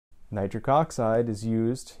Nitric oxide is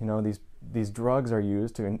used, these drugs are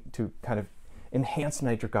used to kind of enhance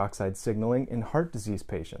nitric oxide signaling in heart disease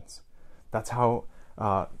patients. That's how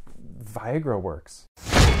Viagra works.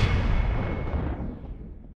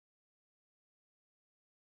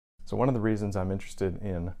 So one of the reasons I'm interested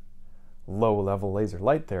in low-level laser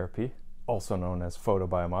light therapy, also known as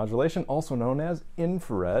photobiomodulation, also known as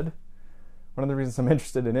infrared. One of the reasons I'm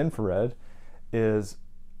interested in infrared is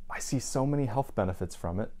I see so many health benefits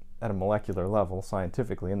from it at a molecular level,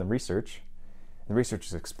 scientifically, in the research. The research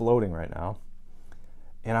is exploding right now.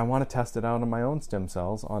 And I want to test it out on my own stem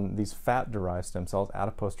cells, on these fat-derived stem cells,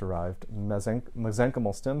 adipose-derived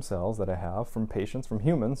mesenchymal stem cells that I have from patients, from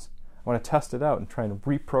humans. I want to test it out and try and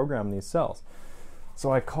reprogram these cells.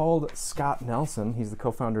 So I called Scott Nelson. He's the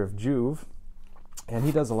co-founder of Joovv, and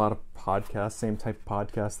he does a lot of podcasts, same type of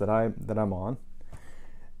podcasts that I'm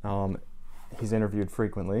on. He's interviewed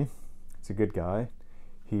frequently. He's a good guy.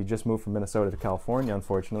 He just moved from Minnesota to California,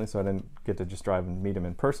 unfortunately, so I didn't get to just drive and meet him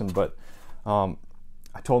in person. But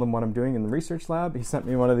I told him what I'm doing in the research lab. He sent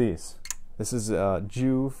me one of these. This is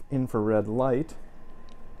Joovv infrared light,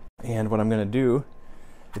 and what I'm going to do,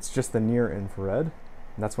 it's just the near infrared,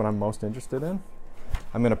 and that's what I'm most interested in.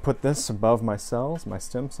 I'm going to put this above my cells, my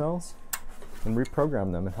stem cells, and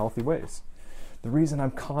reprogram them in healthy ways. The reason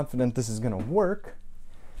I'm confident this is going to work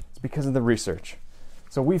is because of the research.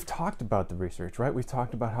 So we've talked about the research, right? We've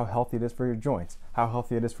talked about how healthy it is for your joints, how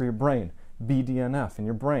healthy it is for your brain, BDNF in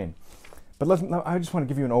your brain. But I just want to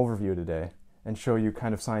give you an overview today and show you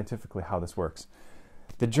kind of scientifically how this works.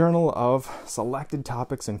 The Journal of Selected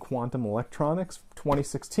Topics in Quantum Electronics,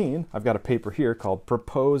 2016, I've got a paper here called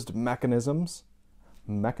Proposed Mechanisms,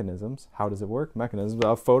 how does it work? Mechanisms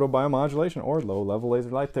of photobiomodulation or low-level laser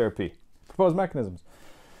light therapy. Proposed mechanisms.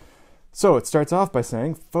 So it starts off by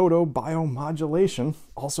saying photobiomodulation,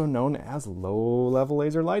 also known as low-level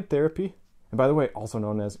laser light therapy, and by the way, also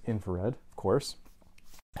known as infrared, of course,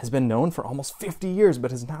 has been known for almost 50 years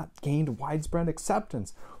but has not gained widespread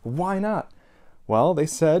acceptance. Why not? Well, they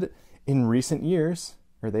say in recent years,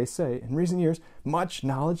 much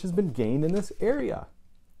knowledge has been gained in this area.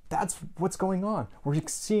 That's what's going on. We're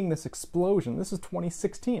seeing this explosion. This is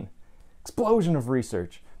 2016. Explosion of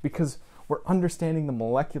research because we're understanding the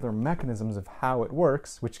molecular mechanisms of how it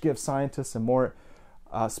works, which gives scientists a more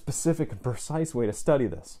specific and precise way to study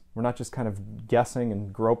this. We're not just kind of guessing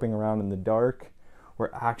and groping around in the dark.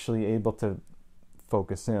 We're actually able to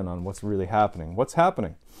focus in on what's really happening. What's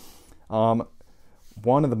happening?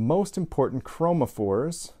 One of the most important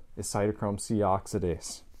chromophores is cytochrome C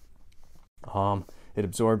oxidase. It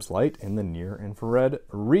absorbs light in the near-infrared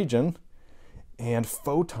region, and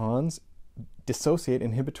photons dissociate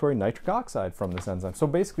inhibitory nitric oxide from this enzyme. So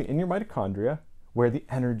basically, in your mitochondria, where the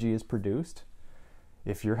energy is produced,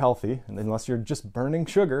 if you're healthy, and unless you're just burning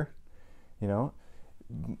sugar, in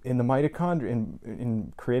the mitochondria,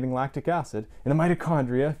 in creating lactic acid, in the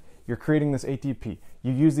mitochondria, you're creating this ATP.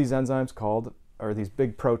 You use these enzymes these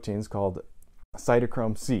big proteins called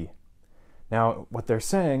cytochrome C. Now, what they're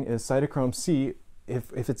saying is cytochrome C,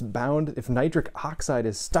 if it's bound, if nitric oxide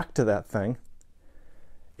is stuck to that thing,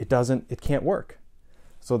 it can't work.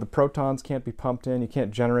 So the protons can't be pumped in, you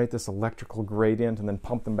can't generate this electrical gradient and then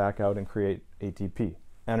pump them back out and create ATP,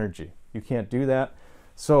 energy. You can't do that.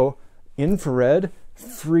 So infrared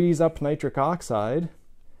frees up nitric oxide,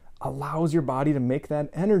 allows your body to make that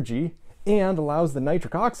energy, and allows the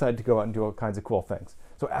nitric oxide to go out and do all kinds of cool things.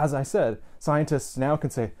 So as I said, scientists now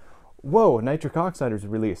can say, whoa, nitric oxide is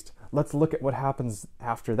released. Let's look at what happens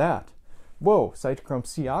after that. Whoa, cytochrome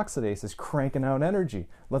C oxidase is cranking out energy.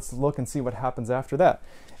 Let's look and see what happens after that.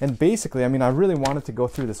 And basically, I really wanted to go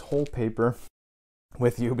through this whole paper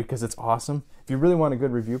with you because it's awesome. If you really want a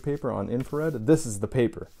good review paper on infrared, this is the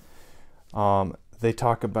paper. They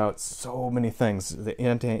talk about so many things, the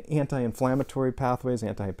anti-inflammatory pathways,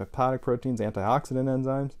 anti-hepatic proteins, antioxidant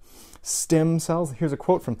enzymes, stem cells. Here's a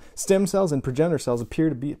quote from stem cells and progenitor cells appear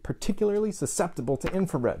to be particularly susceptible to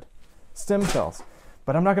infrared. Stem cells.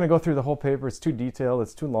 But I'm not going to go through the whole paper. It's too detailed.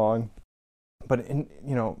 It's too long. But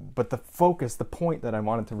but the focus, the point that I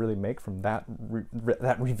wanted to really make from that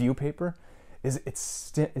review paper is it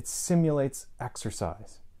simulates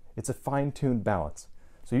exercise. It's a fine-tuned balance.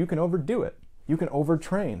 So you can overdo it. You can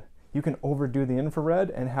overtrain. You can overdo the infrared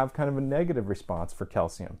and have kind of a negative response for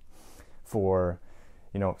calcium, for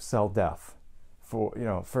cell death,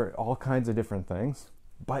 for all kinds of different things.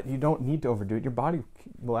 But you don't need to overdo it. Your body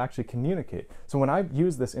will actually communicate. So when I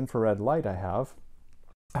use this infrared light I have,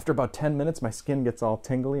 after about 10 minutes, my skin gets all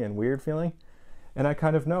tingly and weird feeling. And I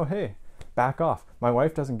kind of know, hey, back off. My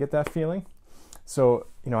wife doesn't get that feeling. So,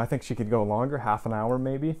 I think she could go longer, half an hour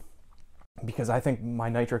maybe. because I think my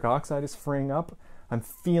nitric oxide is freeing up. I'm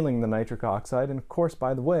feeling the nitric oxide. And of course,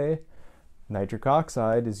 by the way, nitric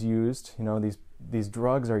oxide is used, these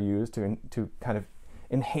drugs are used to kind of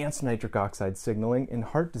enhance nitric oxide signaling in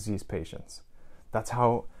heart disease patients. That's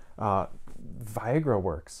how Viagra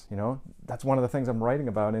works. That's one of the things I'm writing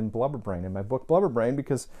about in Blubberbrain, in my book Blubberbrain,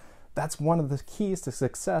 because that's one of the keys to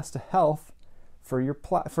success, to health for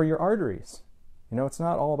your arteries. It's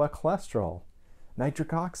not all about cholesterol.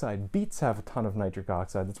 Nitric oxide, beets have a ton of nitric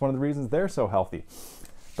oxide. That's one of the reasons they're so healthy.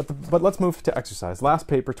 But let's move to exercise. Last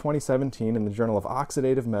paper, 2017, in the Journal of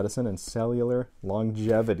Oxidative Medicine and Cellular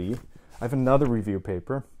Longevity. I have another review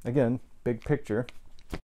paper. Again, big picture.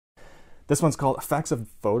 This one's called Effects of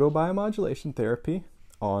Photobiomodulation Therapy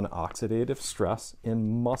on Oxidative Stress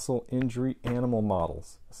in Muscle Injury Animal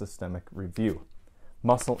Models. A systemic review.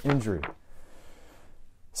 Muscle injury.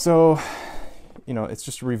 So, it's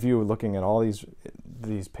just a review looking at all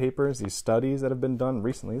these papers, these studies that have been done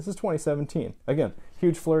recently. This is 2017. Again,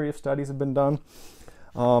 huge flurry of studies have been done.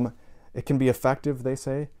 It can be effective, they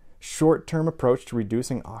say. Short-term approach to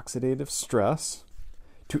reducing oxidative stress,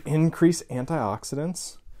 to increase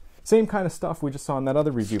antioxidants. Same kind of stuff we just saw in that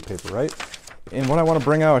other review paper, right? And what I want to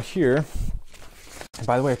bring out here, and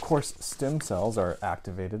by the way, of course, stem cells are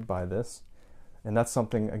activated by this. And that's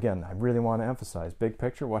something, again, I really want to emphasize. Big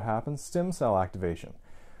picture, what happens? Stem cell activation.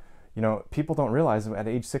 People don't realize that at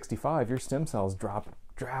age 65, your stem cells drop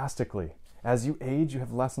drastically. As you age, you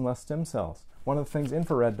have less and less stem cells. One of the things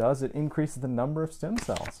infrared does, it increases the number of stem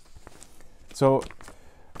cells. So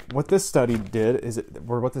what this study did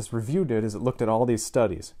what this review did is it looked at all these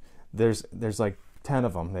studies. There's like 10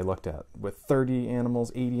 of them they looked at with 30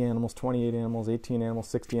 animals, 80 animals, 28 animals, 18 animals,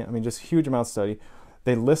 60, just huge amount of study.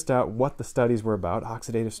 They list out what the studies were about: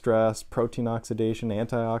 oxidative stress, protein oxidation,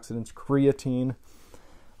 antioxidants, creatine,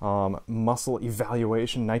 muscle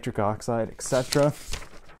evaluation, nitric oxide, etc.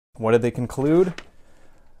 What did they conclude?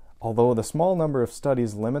 Although the small number of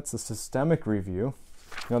studies limits the systemic review,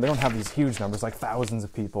 they don't have these huge numbers like thousands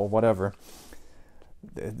of people, whatever.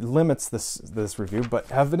 It limits this review,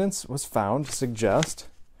 but evidence was found to suggest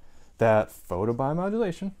that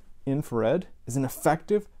photobiomodulation, infrared, is an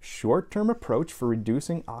effective short-term approach for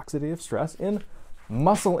reducing oxidative stress in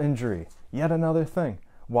muscle injury. Yet another thing.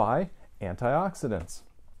 Why? Antioxidants.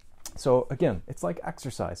 So again, it's like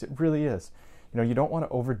exercise. It really is. You don't want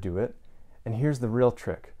to overdo it. And here's the real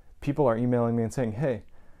trick. People are emailing me and saying, hey,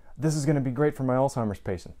 this is going to be great for my Alzheimer's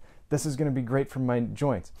patient. This is going to be great for my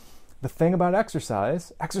joints. The thing about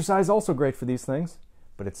exercise is also great for these things,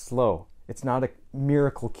 but it's slow. It's not a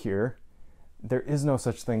miracle cure. There is no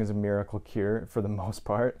such thing as a miracle cure for the most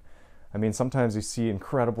part. Sometimes you see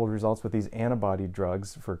incredible results with these antibody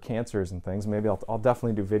drugs for cancers and things. Maybe I'll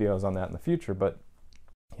definitely do videos on that in the future, but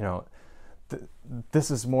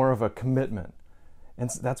this is more of a commitment. And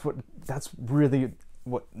that's really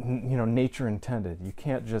what nature intended. You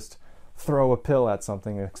can't just throw a pill at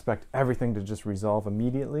something and expect everything to just resolve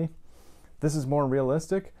immediately. This is more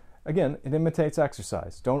realistic. Again, it imitates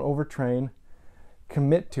exercise. Don't overtrain.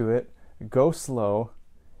 Commit to it. Go slow.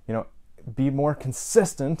 Be more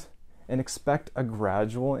consistent and expect a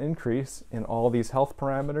gradual increase in all these health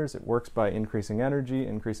parameters. It works by increasing energy,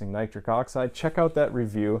 increasing nitric oxide. Check out that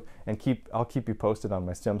review, and I'll keep you posted on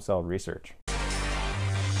my stem cell research.